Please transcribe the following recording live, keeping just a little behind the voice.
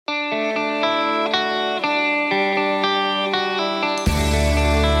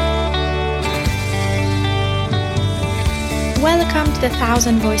Welcome to the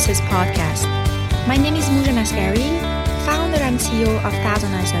Thousand Voices podcast. My name is Mujan Asghari, founder and CEO of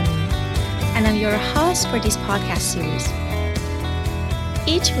Thousand Eyes on Me, and I'm your host for this podcast series.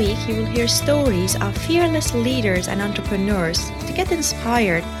 Each week, you will hear stories of fearless leaders and entrepreneurs to get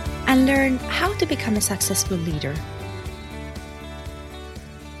inspired and learn how to become a successful leader.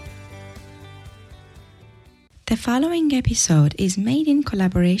 The following episode is made in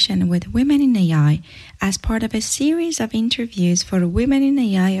collaboration with Women in AI as part of a series of interviews for Women in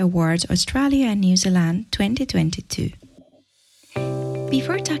AI Awards Australia and New Zealand 2022.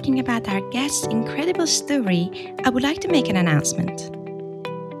 Before talking about our guest's incredible story, I would like to make an announcement.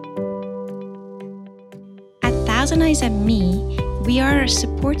 At Thousand Eyes on Me, we are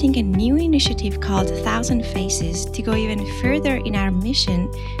supporting a new initiative called Thousand Faces to go even further in our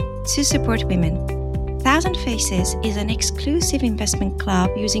mission to support women. Thousand Faces is an exclusive investment club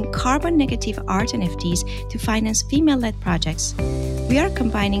using carbon-negative art NFTs to finance female-led projects. We are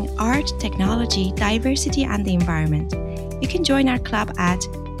combining art, technology, diversity, and the environment. You can join our club at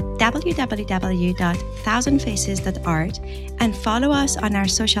www.thousandfaces.art and follow us on our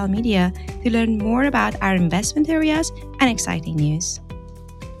social media to learn more about our investment areas and exciting news.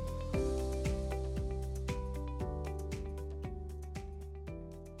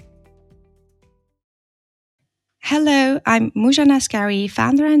 Hello, I'm Mujan Asghari,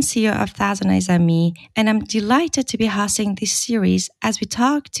 founder and CEO of Thousand Eyes on Me, and I'm delighted to be hosting this series as we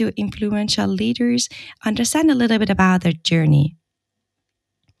talk to influential leaders, understand a little bit about their journey.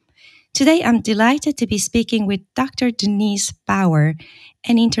 Today, I'm delighted to be speaking with Dr. Denise Bauer,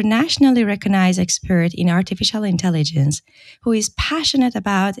 an internationally recognized expert in artificial intelligence, who is passionate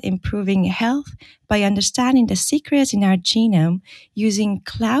about improving health by understanding the secrets in our genome using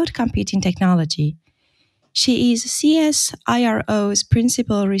cloud computing technology. She is CSIRO's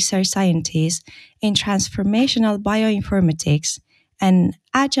principal research scientist in transformational bioinformatics and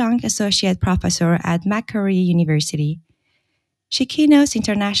adjunct associate professor at Macquarie University. She keynotes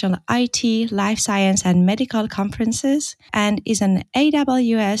international IT, life science, and medical conferences and is an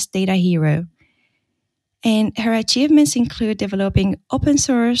AWS data hero. And her achievements include developing open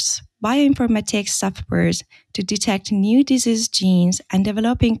source bioinformatics softwares to detect new disease genes and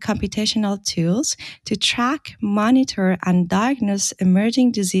developing computational tools to track, monitor, and diagnose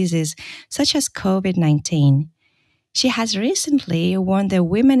emerging diseases such as COVID-19. She has recently won the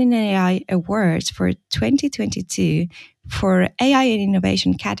Women in AI Awards for 2022 for AI and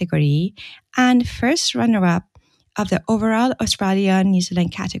Innovation category and first runner-up of the overall Australia-New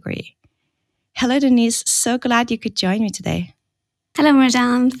Zealand category. Hello, Denise. So glad you could join me today. Hello,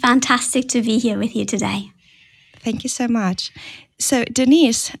 Mujan. Fantastic to be here with you today. Thank you so much. So,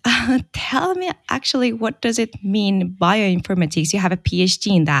 Denise, tell me actually, what does it mean, bioinformatics? You have a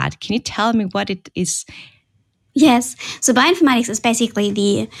PhD in that. Can you tell me what it is? Yes. So bioinformatics is basically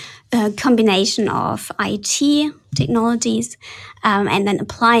the combination of IT technologies and then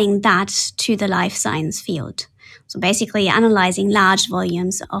applying that to the life science field. So basically analyzing large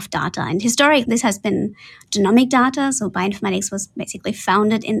volumes of data. And historically, this has been genomic data. So bioinformatics was basically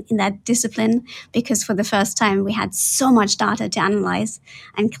founded in that discipline because for the first time we had so much data to analyze.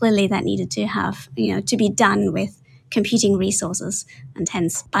 And clearly that needed to have, to be done with computing resources and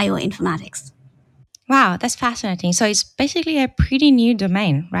hence bioinformatics. Wow, that's fascinating. So it's basically a pretty new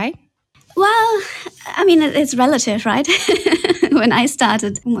domain, right? Well, I mean, it's relative, right? When I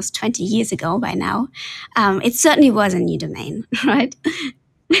started almost 20 years ago by now, it certainly was a new domain, right?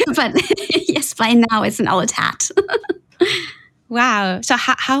 But yes, by now it's an old hat. Wow. So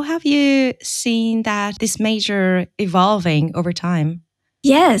how have you seen that this major evolving over time?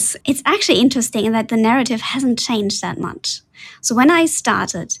 Yes, it's actually interesting in that the narrative hasn't changed that much. So when I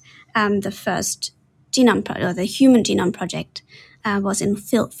started the first genome or the Human Genome Project was in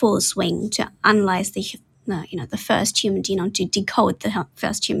full swing to analyze the first human genome, to decode the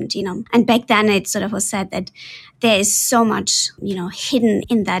first human genome. And back then it sort of was said that there is so much, hidden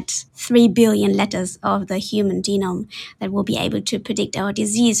in that 3 billion letters of the human genome that will be able to predict our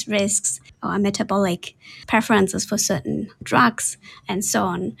disease risks, our metabolic preferences for certain drugs, and so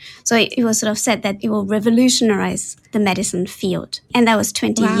on. So it was sort of said that it will revolutionize the medicine field. And that was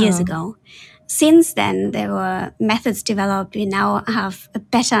 20 years ago. Since then, there were methods developed. We now have a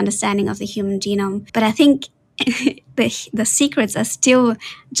better understanding of the human genome. But I think the secrets are still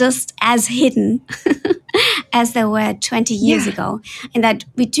just as hidden as they were 20 years ago. In that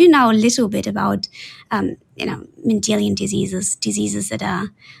we do know a little bit about, Mendelian diseases that are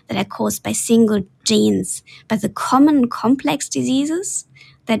caused by single genes. But the common complex diseases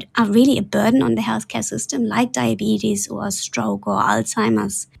that are really a burden on the healthcare system, like diabetes or stroke or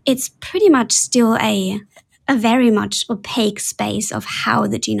Alzheimer's, it's pretty much still a a very much opaque space of how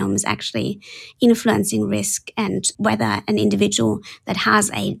the genome is actually influencing risk and whether an individual that has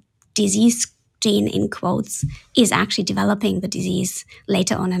a disease gene in quotes is actually developing the disease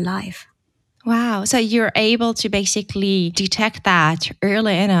later on in life. Wow. So you're able to basically detect that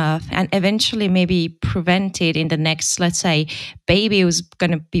early enough and eventually maybe prevent it in the next, let's say, baby who's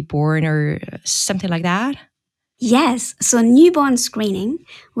going to be born or something like that? Yes. So newborn screening,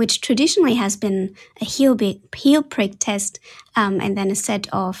 which traditionally has been a heel prick test and then a set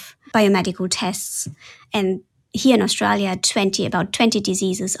of biomedical tests. And here in Australia, about 20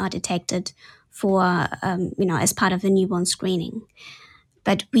 diseases are detected for, as part of the newborn screening.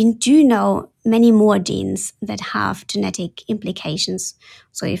 But we do know many more genes that have genetic implications.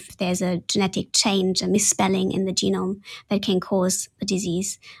 So if there's a genetic change, a misspelling in the genome that can cause a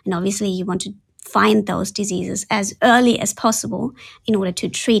disease, and obviously you want to find those diseases as early as possible in order to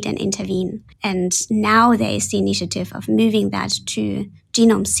treat and intervene. And now there is the initiative of moving that to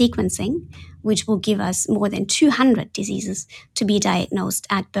genome sequencing, which will give us more than 200 diseases to be diagnosed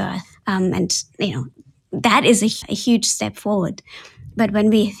at birth. That is a huge step forward. But when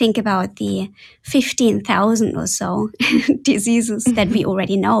we think about the 15,000 or so diseases that we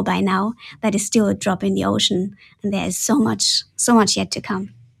already know by now, that is still a drop in the ocean. And there is so much yet to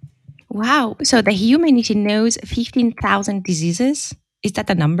come. Wow. So the humanity knows 15,000 diseases? Is that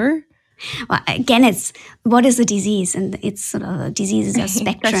the number? Well, again, it's what is a disease? And it's sort of diseases are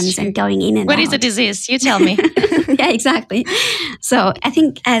spectrums and going in and out. What is a disease? You tell me. Yeah, exactly. So I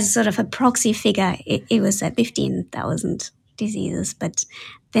think as sort of a proxy figure, it was at 15,000 diseases. But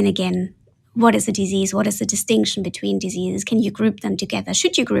then again, what is a disease? What is the distinction between diseases? Can you group them together?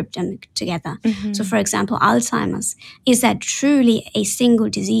 Should you group them together? Mm-hmm. So for example, Alzheimer's, is that truly a single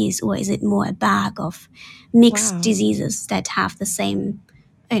disease or is it more a bag of mixed diseases that have the same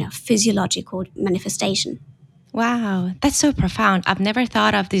physiological manifestation? Wow, that's so profound. I've never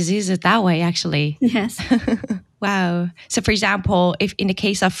thought of diseases that way, actually. Yes. Wow. So for example, if in the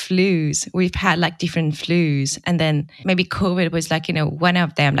case of flus, we've had like different flus and then maybe COVID was like, one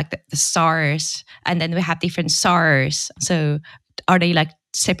of them, like the SARS, and then we have different SARS. So are they like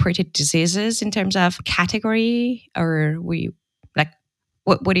separated diseases in terms of category or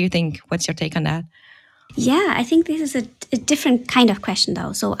what do you think? What's your take on that? Yeah, I think this is a different kind of question,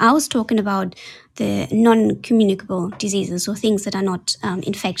 though. So I was talking about the non-communicable diseases, or things that are not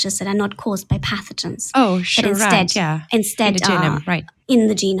infectious, that are not caused by pathogens. Oh, sure, instead, Instead, in the genome, right? In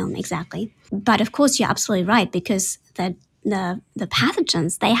the genome, exactly. But of course, you're absolutely right, because the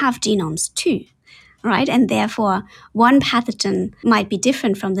pathogens, they have genomes too. Right? And therefore, one pathogen might be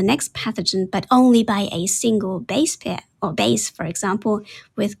different from the next pathogen, but only by a single base pair or base, for example,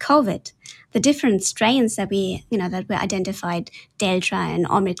 with COVID. The different strains that that were identified, Delta and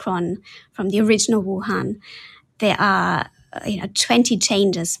Omicron from the original Wuhan, there are 20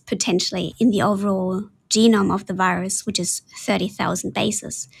 changes potentially in the overall genome of the virus, which is 30,000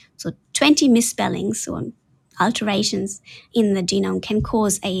 bases. So 20 misspellings or alterations in the genome can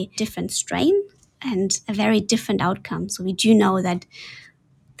cause a different strain and a very different outcome. So we do know that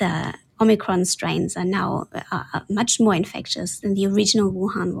the Omicron strains are now much more infectious than the original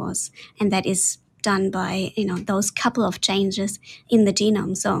Wuhan was. And that is done by, those couple of changes in the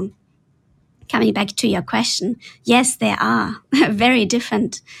genome. So coming back to your question, yes, there are very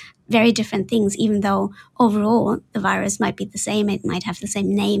different things, even though overall the virus might be the same, it might have the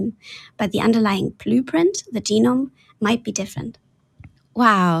same name, but the underlying blueprint, the genome, might be different.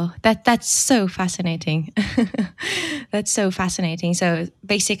 Wow, that's so fascinating. That's so fascinating. So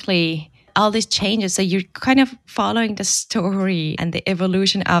basically, all these changes, so you're kind of following the story and the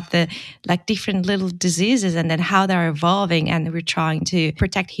evolution of the different little diseases and then how they're evolving, and we're trying to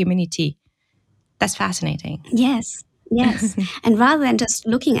protect humanity. That's fascinating. Yes. And rather than just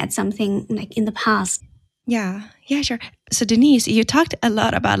looking at something like in the past. Yeah, sure. So Denise, you talked a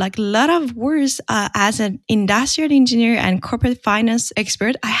lot about a lot of words as an industrial engineer and corporate finance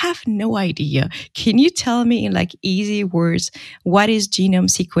expert. I have no idea. Can you tell me in easy words, what is genome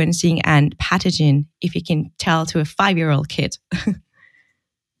sequencing and pathogen, if you can tell to a 5-year-old kid?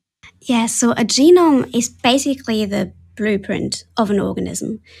 Yeah, so a genome is basically the blueprint of an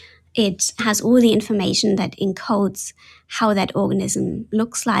organism. It has all the information that encodes how that organism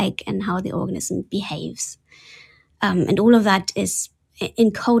looks like and how the organism behaves. And all of that is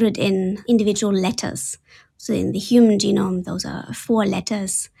encoded in individual letters. So in the human genome, those are 4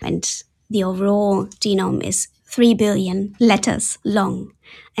 letters, and the overall genome is 3 billion letters long.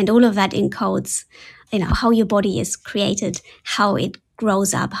 And all of that encodes, how your body is created, how it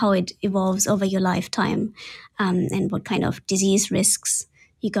grows up, how it evolves over your lifetime, and what kind of disease risks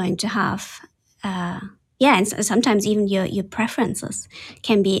you're going to have yeah, and sometimes even your preferences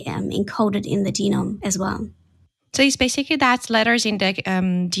can be encoded in the genome as well. So it's basically that's letters in the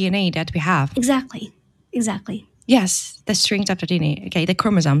DNA that we have. Exactly. Exactly. Yes, the strings of the DNA. Okay, the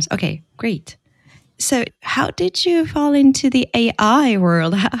chromosomes. Okay, great. So how did you fall into the AI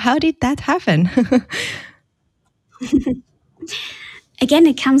world? How did that happen? Again,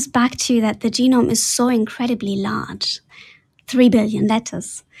 it comes back to that the genome is so incredibly large, 3 billion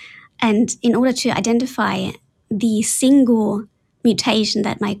letters. And in order to identify the single mutation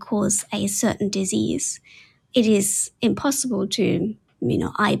that might cause a certain disease, it is impossible to,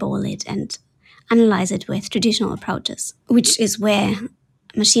 eyeball it and analyze it with traditional approaches, which is where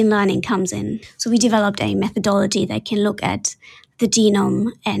machine learning comes in. So we developed a methodology that can look at the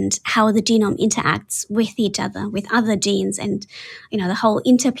genome and how the genome interacts with each other, with other genes, and the whole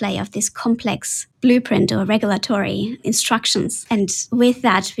interplay of this complex blueprint or regulatory instructions. And with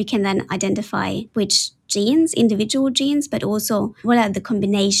that, we can then identify which genes, individual genes, but also what are the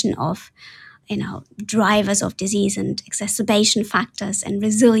combination of drivers of disease and exacerbation factors and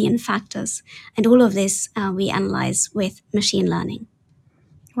resilient factors. And all of this we analyze with machine learning.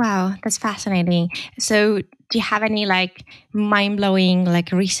 Wow, that's fascinating. So, do you have any like mind blowing,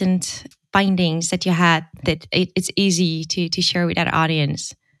 like recent findings that you had that it's easy to share with our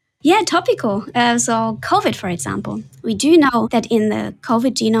audience? Yeah, topical. So, COVID, for example, we do know that in the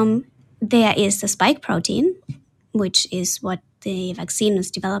COVID genome, there is the spike protein, which is what the vaccine was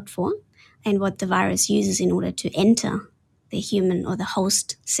developed for and what the virus uses in order to enter the human or the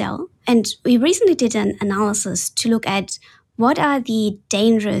host cell. And we recently did an analysis to look at what are the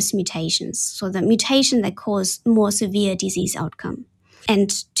dangerous mutations, so the mutation that cause more severe disease outcome. And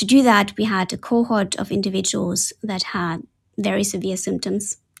to do that, we had a cohort of individuals that had very severe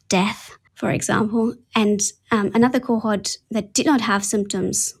symptoms, death, for example, and another cohort that did not have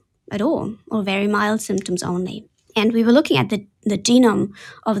symptoms at all or very mild symptoms only. And we were looking at the genome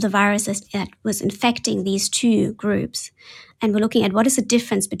of the virus that was infecting these two groups. And we're looking at what is the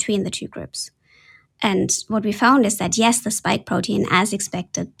difference between the two groups. And what we found is that, yes, the spike protein, as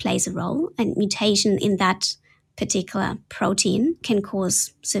expected, plays a role, and mutation in that particular protein can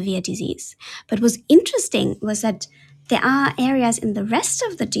cause severe disease. But what's interesting was that there are areas in the rest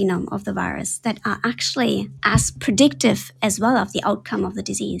of the genome of the virus that are actually as predictive as well of the outcome of the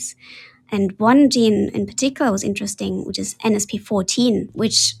disease. And one gene in particular was interesting, which is NSP14,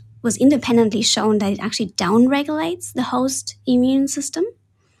 which was independently shown that it actually downregulates the host immune system.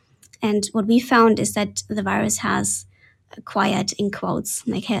 And what we found is that the virus has acquired, in quotes,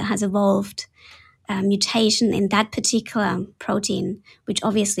 like it has evolved a mutation in that particular protein, which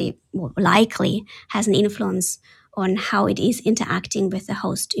obviously, or likely, has an influence on how it is interacting with the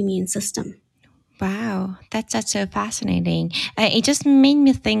host immune system. Wow, that's so fascinating. It just made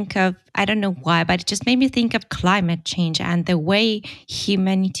me think of, I don't know why, but it just made me think of climate change and the way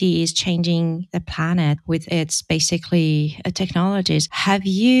humanity is changing the planet with its basically technologies. Have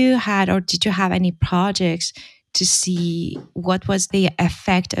you had, or did you have any projects to see what was the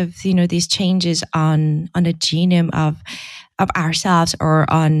effect of these changes on the genome of ourselves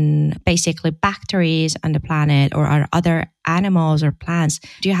or on basically bacteria on the planet or on other animals or plants?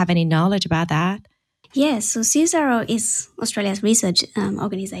 Do you have any knowledge about that? Yes, so CSIRO is Australia's research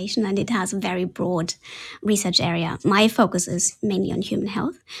organization, and it has a very broad research area. My focus is mainly on human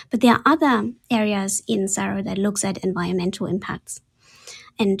health, but there are other areas in CSIRO that looks at environmental impacts.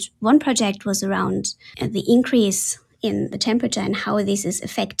 And one project was around the increase in the temperature and how this is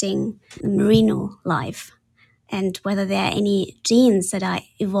affecting marine life, and whether there are any genes that are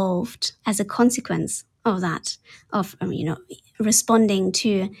evolved as a consequence of that, of responding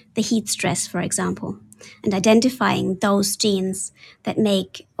to the heat stress, for example, and identifying those genes that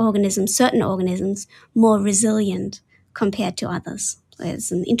make certain organisms, more resilient compared to others. So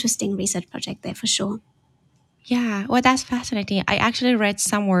it's an interesting research project there for sure. Yeah, well, that's fascinating. I actually read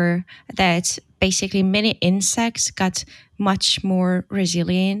somewhere that basically many insects got much more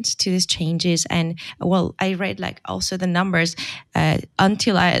resilient to these changes. And well, I read like also the numbers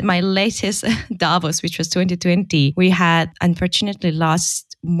until my latest Davos, which was 2020, we had unfortunately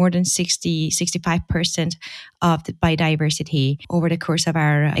lost more than 65% of the biodiversity over the course of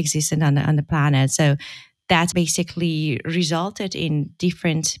our existence on the planet. So that basically resulted in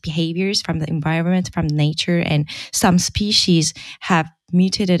different behaviors from the environment, from nature, and some species have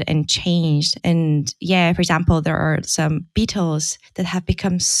mutated and changed. And yeah, for example, there are some beetles that have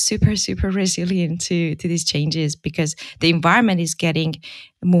become super, super resilient to these changes because the environment is getting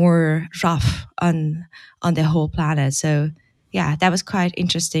more rough on the whole planet. So yeah, that was quite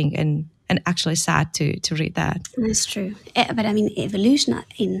interesting and actually sad to read that. That's true. But I mean, evolution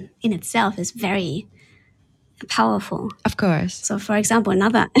in itself is very powerful. Of course. So, for example,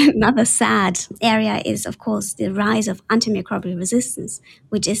 another sad area is, of course, the rise of antimicrobial resistance,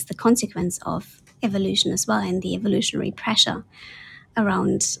 which is the consequence of evolution as well, and the evolutionary pressure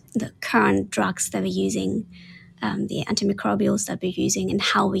around the current drugs that we're using, the antimicrobials that we're using, and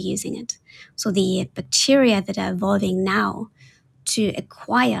how we're using it. So, the bacteria that are evolving now to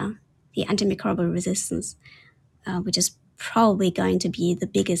acquire the antimicrobial resistance, which is probably going to be the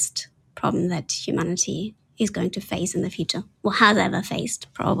biggest problem that humanity is going to face in the future, or has ever faced,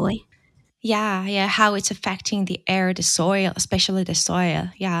 probably. Yeah, how it's affecting the air, the soil, especially the soil.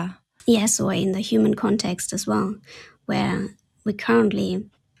 Yeah. Yes, or in the human context as well, where we currently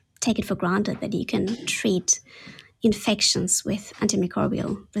take it for granted that you can treat infections with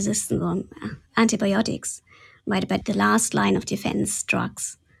antimicrobial resistant or antibiotics, right? But the last line of defense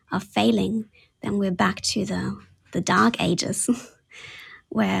drugs are failing, then we're back to the dark ages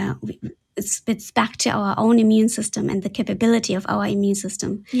where it's back to our own immune system and the capability of our immune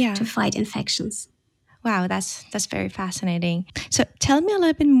system Yeah. to fight infections. Wow, that's very fascinating. So tell me a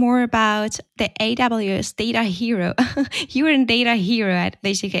little bit more about the AWS Data Hero. You were in Data Hero at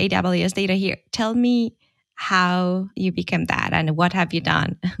basic AWS Data Hero. Tell me how you became that and what have you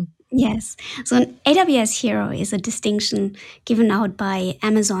done? Yes. So an AWS Hero is a distinction given out by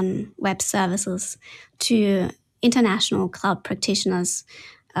Amazon Web Services to international cloud practitioners,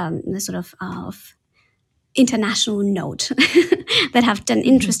 the sort of international note that have done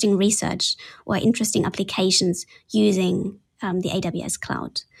interesting research or interesting applications using the AWS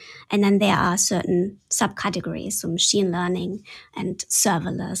cloud. And then there are certain subcategories, so machine learning and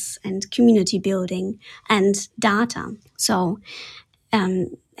serverless and community building and data. So,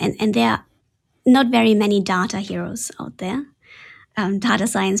 and there are not very many data heroes out there. Data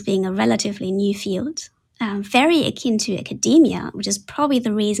science being a relatively new field, very akin to academia, which is probably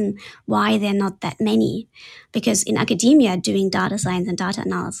the reason why there are not that many. Because in academia, doing data science and data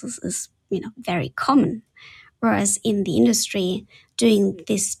analysis is very common, whereas in the industry, doing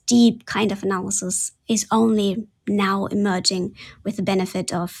this deep kind of analysis is only now emerging with the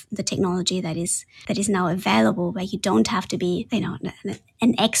benefit of the technology that is now available, where you don't have to be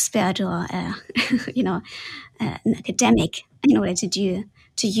an expert or an academic in order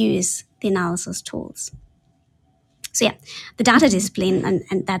to use the analysis tools. So yeah, the data discipline,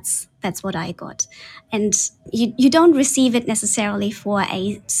 and that's what I got. And you don't receive it necessarily for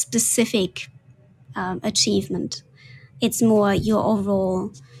a specific achievement. It's more your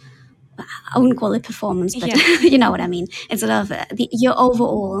overall, I wouldn't call it performance, but Yeah. you know what I mean. It's sort of your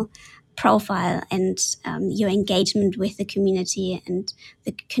overall profile and your engagement with the community and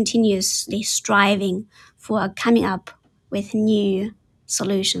the continuously striving for coming up with new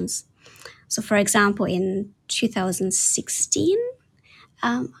solutions. So, for example, in 2016,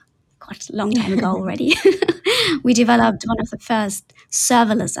 God, a long time ago already, we developed one of the first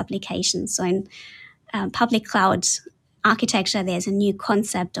serverless applications. So, in public cloud architecture, there's a new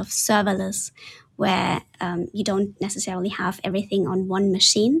concept of serverless where you don't necessarily have everything on one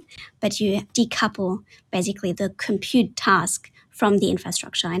machine, but you decouple basically the compute task from the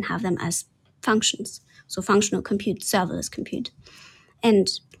infrastructure and have them as functions. So functional compute, serverless compute. And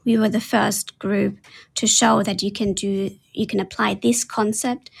we were the first group to show that you can apply this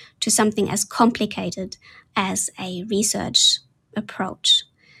concept to something as complicated as a research approach.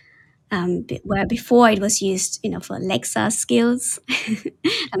 Where before it was used, for Alexa skills,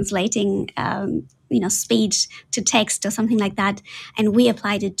 translating, speech to text or something like that, and we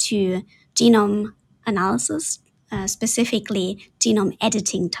applied it to genome analysis, specifically genome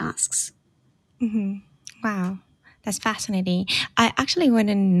editing tasks. Mm-hmm. Wow. That's fascinating. I actually want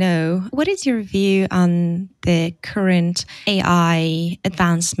to know what is your view on the current AI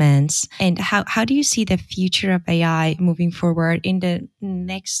advancements and how do you see the future of AI moving forward in the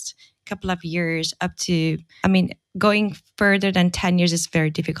next couple of years up to, going further than 10 years is very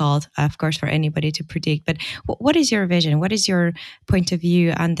difficult, of course, for anybody to predict. But what is your vision? What is your point of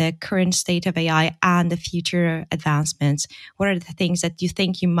view on the current state of AI and the future advancements? What are the things that you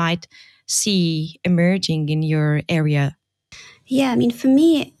think you might see emerging in your area? Yeah, for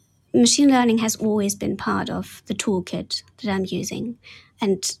me, machine learning has always been part of the toolkit that I'm using.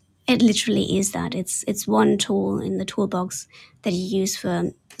 And it literally is that. It's one tool in the toolbox that you use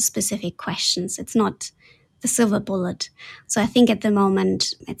for specific questions. It's not the silver bullet. So I think at the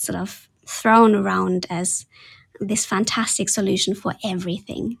moment it's sort of thrown around as this fantastic solution for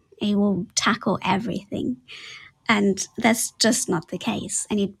everything. It will tackle everything. And that's just not the case.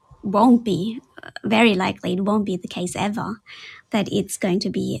 And it won't be, very likely, it won't be the case ever that it's going to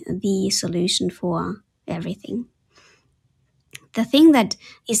be the solution for everything. The thing that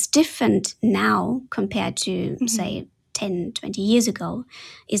is different now compared to, say, 10, 20 years ago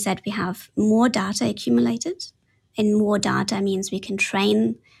is that we have more data accumulated, and more data means we can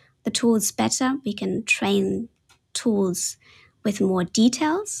train the tools better. We can train tools with more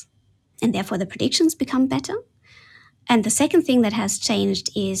details, and therefore the predictions become better. And the second thing that has changed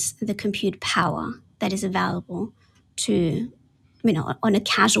is the compute power that is available to, on a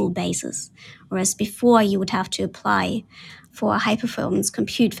casual basis. Whereas before you would have to apply for high performance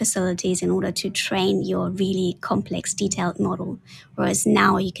compute facilities in order to train your really complex detailed model. Whereas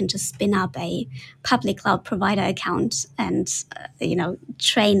now you can just spin up a public cloud provider account and,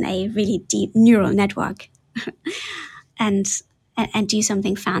 train a really deep neural network and do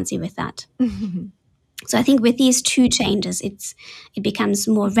something fancy with that. So I think with these two changes, it becomes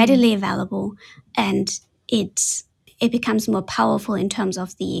more readily available, and it becomes more powerful in terms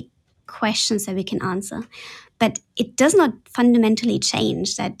of the questions that we can answer. But it does not fundamentally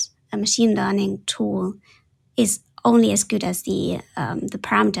change that a machine learning tool is only as good as the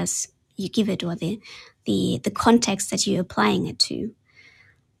parameters you give it, or the context that you're applying it to.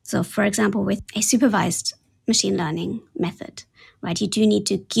 So, for example, with a supervised machine learning method, right, you do need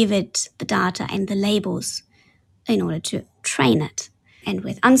to give it the data and the labels in order to train it. And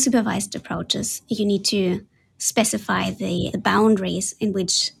with unsupervised approaches, you need to specify the boundaries in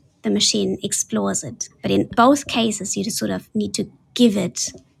which the machine explores it. But in both cases, you just sort of need to give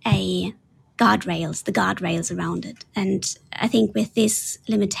it the guardrails around it. And I think with this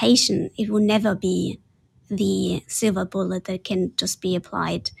limitation, it will never be the silver bullet that can just be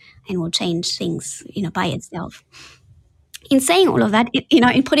applied and will change things, by itself. In saying all of that,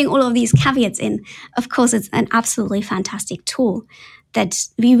 in putting all of these caveats in, of course, it's an absolutely fantastic tool that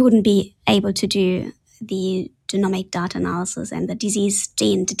we wouldn't be able to do the genomic data analysis and the disease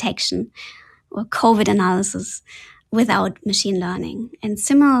gene detection or COVID analysis without machine learning. And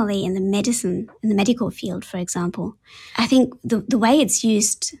similarly, in the medical field, for example, I think the way it's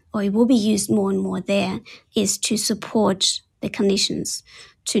used, or it will be used more and more there, is to support the clinicians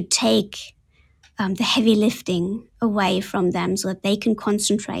to take the heavy lifting away from them so that they can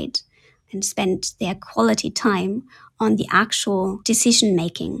concentrate and spend their quality time on the actual decision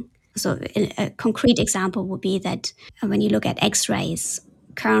making. So a concrete example would be that when you look at X-rays,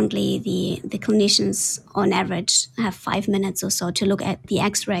 currently the clinicians on average have 5 minutes or so to look at the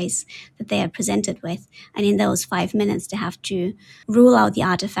X-rays that they are presented with. And in those 5 minutes, they have to rule out the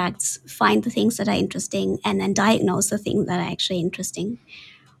artifacts, find the things that are interesting, and then diagnose the things that are actually interesting.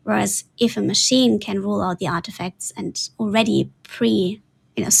 Whereas if a machine can rule out the artifacts and already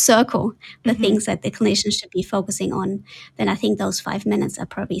circle the things that the clinician should be focusing on, then I think those 5 minutes are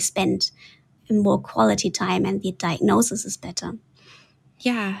probably spent in more quality time, and the diagnosis is better.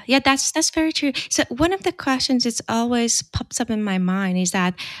 Yeah, that's very true. So one of the questions that always pops up in my mind is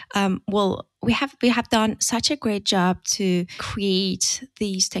that, we have done such a great job to create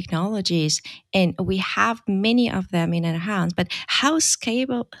these technologies, and we have many of them in our hands. But how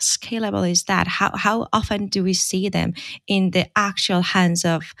scalable is that? How often do we see them in the actual hands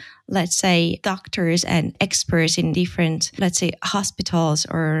of, let's say, doctors and experts in different, let's say, hospitals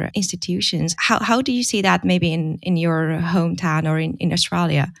or institutions? How do you see that maybe in your hometown or in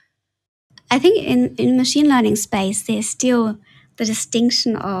Australia? I think in machine learning space, there's still the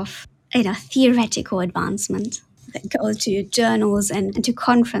distinction of theoretical advancement that goes to journals and to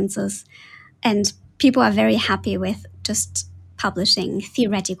conferences, and people are very happy with just publishing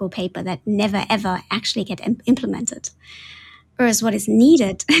theoretical paper that never ever actually get implemented. Whereas what is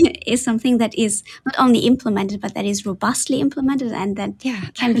needed is something that is not only implemented, but that is robustly implemented and that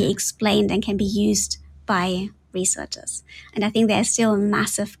can be explained and can be used by researchers. And I think there's still a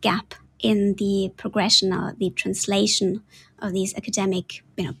massive gap in the progression or the translation of these academic,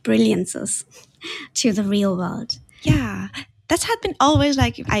 brilliances to the real world. Yeah. That's had been always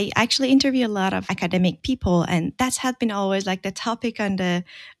like, I actually interview a lot of academic people, and that's had been always like the topic on the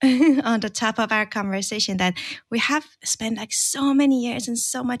on the top of our conversation, that we have spent like so many years and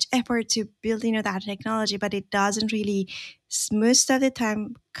so much effort to build that technology, but it doesn't really most of the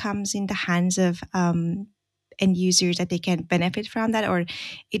time comes in the hands of end users that they can benefit from that, or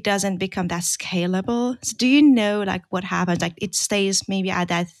it doesn't become that scalable. So do you know like what happens? Like it stays maybe at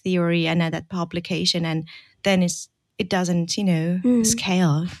that theory and at that publication, and then it doesn't,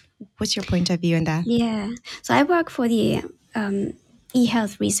 scale. What's your point of view on that? Yeah. So I work for the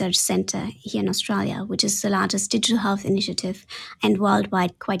eHealth Research Centre here in Australia, which is the largest digital health initiative and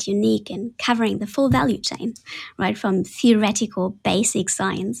worldwide quite unique in covering the full value chain, right? From theoretical basic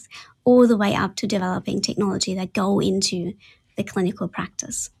science all the way up to developing technology that go into the clinical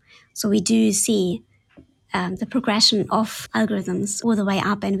practice. So we do see the progression of algorithms all the way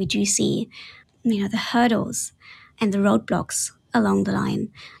up, and we do see, the hurdles and the roadblocks along the line.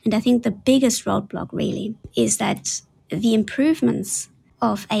 And I think the biggest roadblock really is that the improvements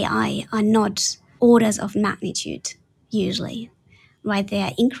of AI are not orders of magnitude usually, right? They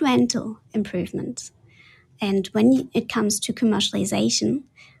are incremental improvements. And when it comes to commercialization,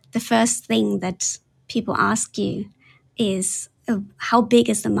 the first thing that people ask you is how big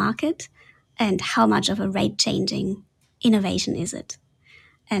is the market and how much of a rate changing innovation is it?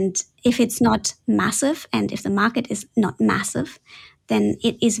 And if it's not massive, and if the market is not massive, then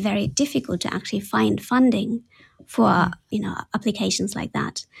it is very difficult to actually find funding for applications like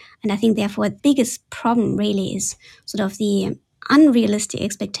that. And I think therefore the biggest problem really is sort of the unrealistic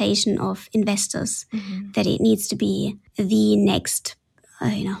expectation of investors that it needs to be the next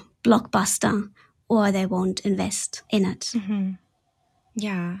blockbuster, or they won't invest in it.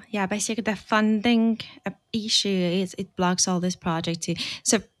 Yeah. Basically, the funding issue is it blocks all this project too.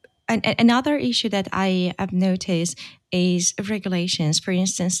 So, another issue that I have noticed is regulations. For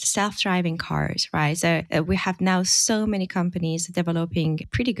instance, self-driving cars, right? So we have now so many companies developing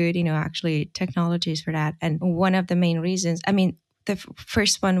pretty good, actually technologies for that. And one of the main reasons, the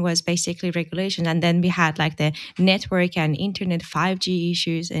first one was basically regulation. And then we had like the network and internet 5G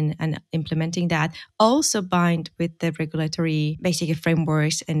issues and implementing that also bind with the regulatory basic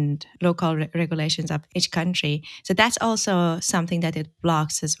frameworks and local regulations of each country. So that's also something that it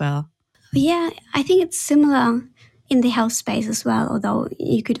blocks as well. Yeah, I think it's similar in the health space as well, although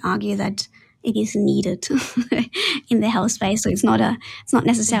you could argue that it is needed in the health space. So it's not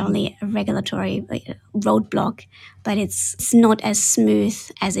necessarily a regulatory roadblock, but it's not as smooth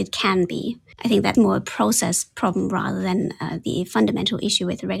as it can be. I think that's more a process problem rather than the fundamental issue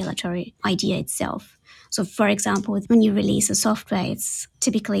with the regulatory idea itself. So, for example, when you release a software, it's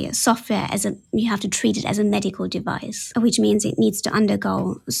typically a software you have to treat it as a medical device, which means it needs to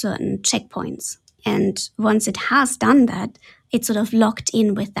undergo certain checkpoints. And once it has done that, it's sort of locked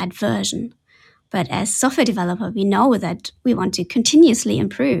in with that version. But as software developer, we know that we want to continuously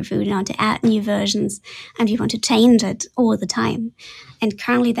improve. We want to add new versions and we want to change it all the time. And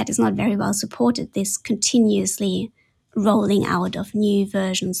currently that is not very well supported, this continuously rolling out of new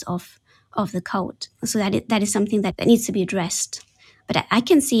versions of the code. So that is something that needs to be addressed. But I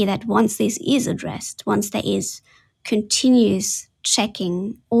can see that once this is addressed, once there is continuous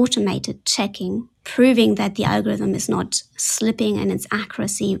checking, automated checking, proving that the algorithm is not slipping in its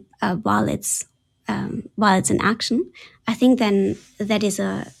accuracy while it's in action, I think then that is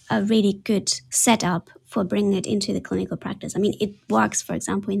a really good setup for bringing it into the clinical practice. I mean, it works, for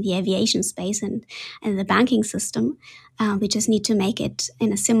example, in the aviation space and the banking system. We just need to make it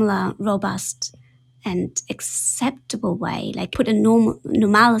in a similar, robust and acceptable way, like put a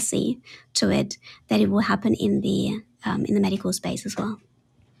normalcy to it, that it will happen in the medical space as well.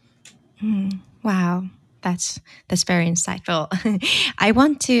 Wow. That's very insightful. I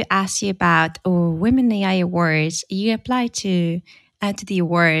want to ask you about Women AI Awards. You applied to the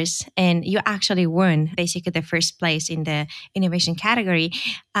awards and you actually won basically the first place in the innovation category.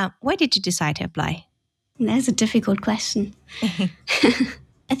 Why did you decide to apply? That's a difficult question.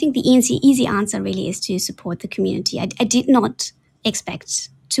 I think the easy answer really is to support the community. I did not expect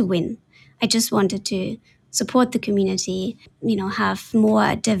to win. I just wanted to support the community, have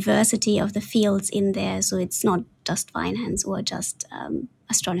more diversity of the fields in there. So it's not just finance or just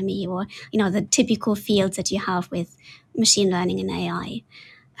astronomy or, the typical fields that you have with machine learning and AI,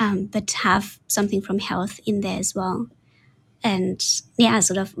 but have something from health in there as well. And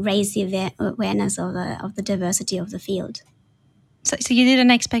sort of raise the awareness of the diversity of the field. So you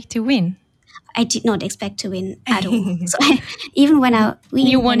didn't expect to win? I did not expect to win at all. So even when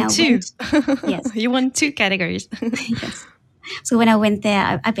you won two. Yes, you won two categories. Yes. So when I went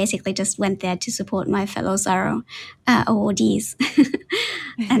there, I basically just went there to support my fellow Zaro awardees,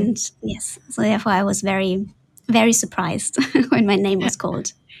 and yes, so therefore I was very, very surprised when my name was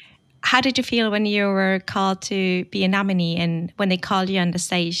called. How did you feel when you were called to be a nominee, and when they called you on the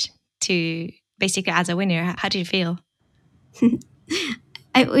stage to basically as a winner? How did you feel?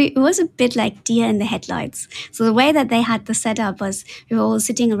 It was a bit like deer in the headlights. So the way that they had the setup was we were all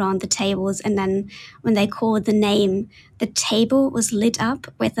sitting around the tables, and then when they called the name, the table was lit up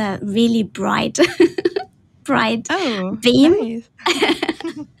with a really bright beam. Nice.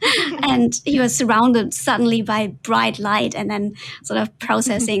 And he was surrounded suddenly by bright light, and then sort of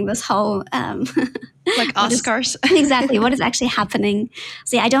processing this whole like Oscars. Exactly what is actually happening.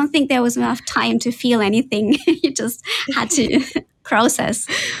 See, I don't think there was enough time to feel anything. You just had to process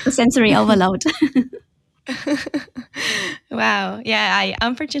the sensory overload. Wow. Yeah, I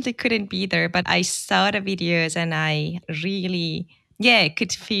unfortunately couldn't be there, but I saw the videos and I really, yeah,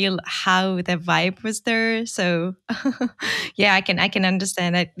 could feel how the vibe was there. So yeah, I can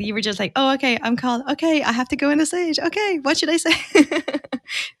understand that. You were just like, oh, okay, I'm called. Okay, I have to go on the stage. Okay, what should I say?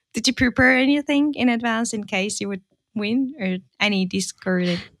 Did you prepare anything in advance in case you would win or any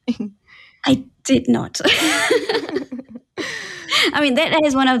discarded? I did not. I mean, that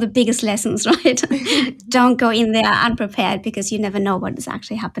is one of the biggest lessons, right? Don't go in there unprepared because you never know what is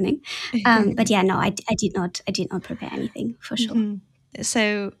actually happening. But yeah, no, I did not. I did not prepare anything for sure. Mhm.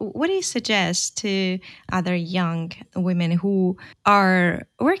 So, what do you suggest to other young women who are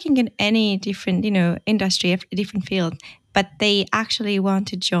working in any different, industry, different field, but they actually want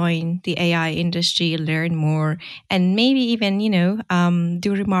to join the AI industry, learn more, and maybe even,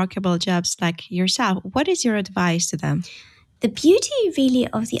 do remarkable jobs like yourself? What is your advice to them? The beauty really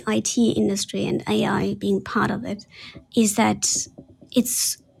of the IT industry and AI being part of it is that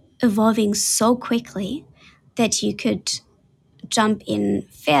it's evolving so quickly that you could jump in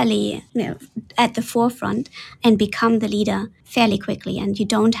fairly at the forefront and become the leader fairly quickly, and you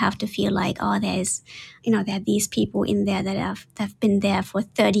don't have to feel like, oh, there are these people in there that have been there for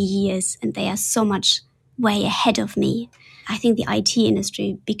 30 years and they are so much way ahead of me. I think the IT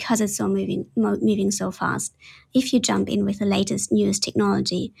industry, because it's so moving so fast, if you jump in with the latest newest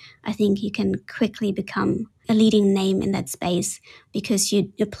technology, I think you can quickly become a leading name in that space because you're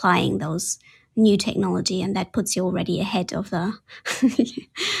applying those new technology, and that puts you already ahead of the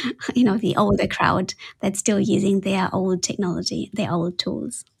the older crowd that's still using their old technology, their old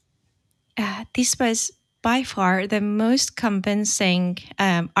tools. This was by far the most convincing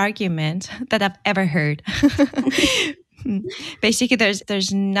argument that I've ever heard. Basically,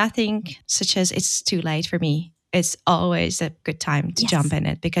 there's nothing such as it's too late for me. It's always a good time to jump Yes, in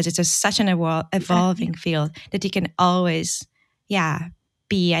it because it's such an exactly. evolving field that you can always, yeah,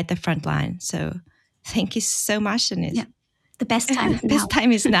 be at the front line. So thank you so much, Yeah, Denise. the best time is Best now.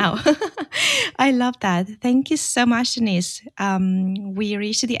 time is now. I love that. Thank you so much, Denise. We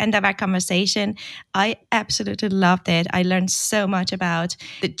reached the end of our conversation. I absolutely loved it. I learned so much about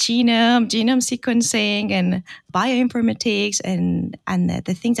the genome sequencing, and bioinformatics, and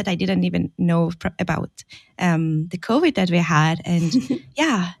the things that I didn't even know about the COVID that we had. And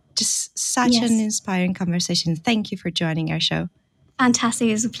yeah, just such an Yes, inspiring conversation. Thank you for joining our show. fantastic.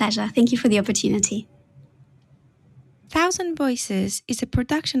 It was a pleasure. Thank you for the opportunity. Thousand Voices is a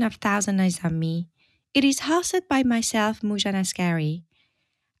production of Thousand Eyes on Me. It is hosted by myself, Mujan Askari.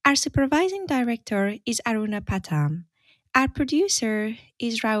 Our supervising director is Aruna Patam. Our producer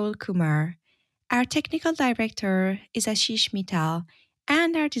is Raul Kumar. Our technical director is Ashish Mittal.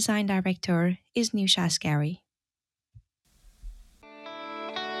 And our design director is Nusha Askari.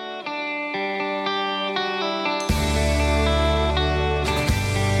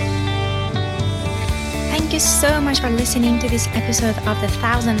 Thank you so much for listening to this episode of the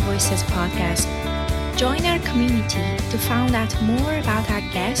Thousand Voices podcast. Join our community to find out more about our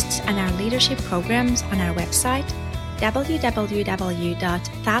guests and our leadership programs on our website,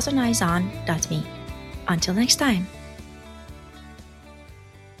 www.thousandeyeson.me. Until next time.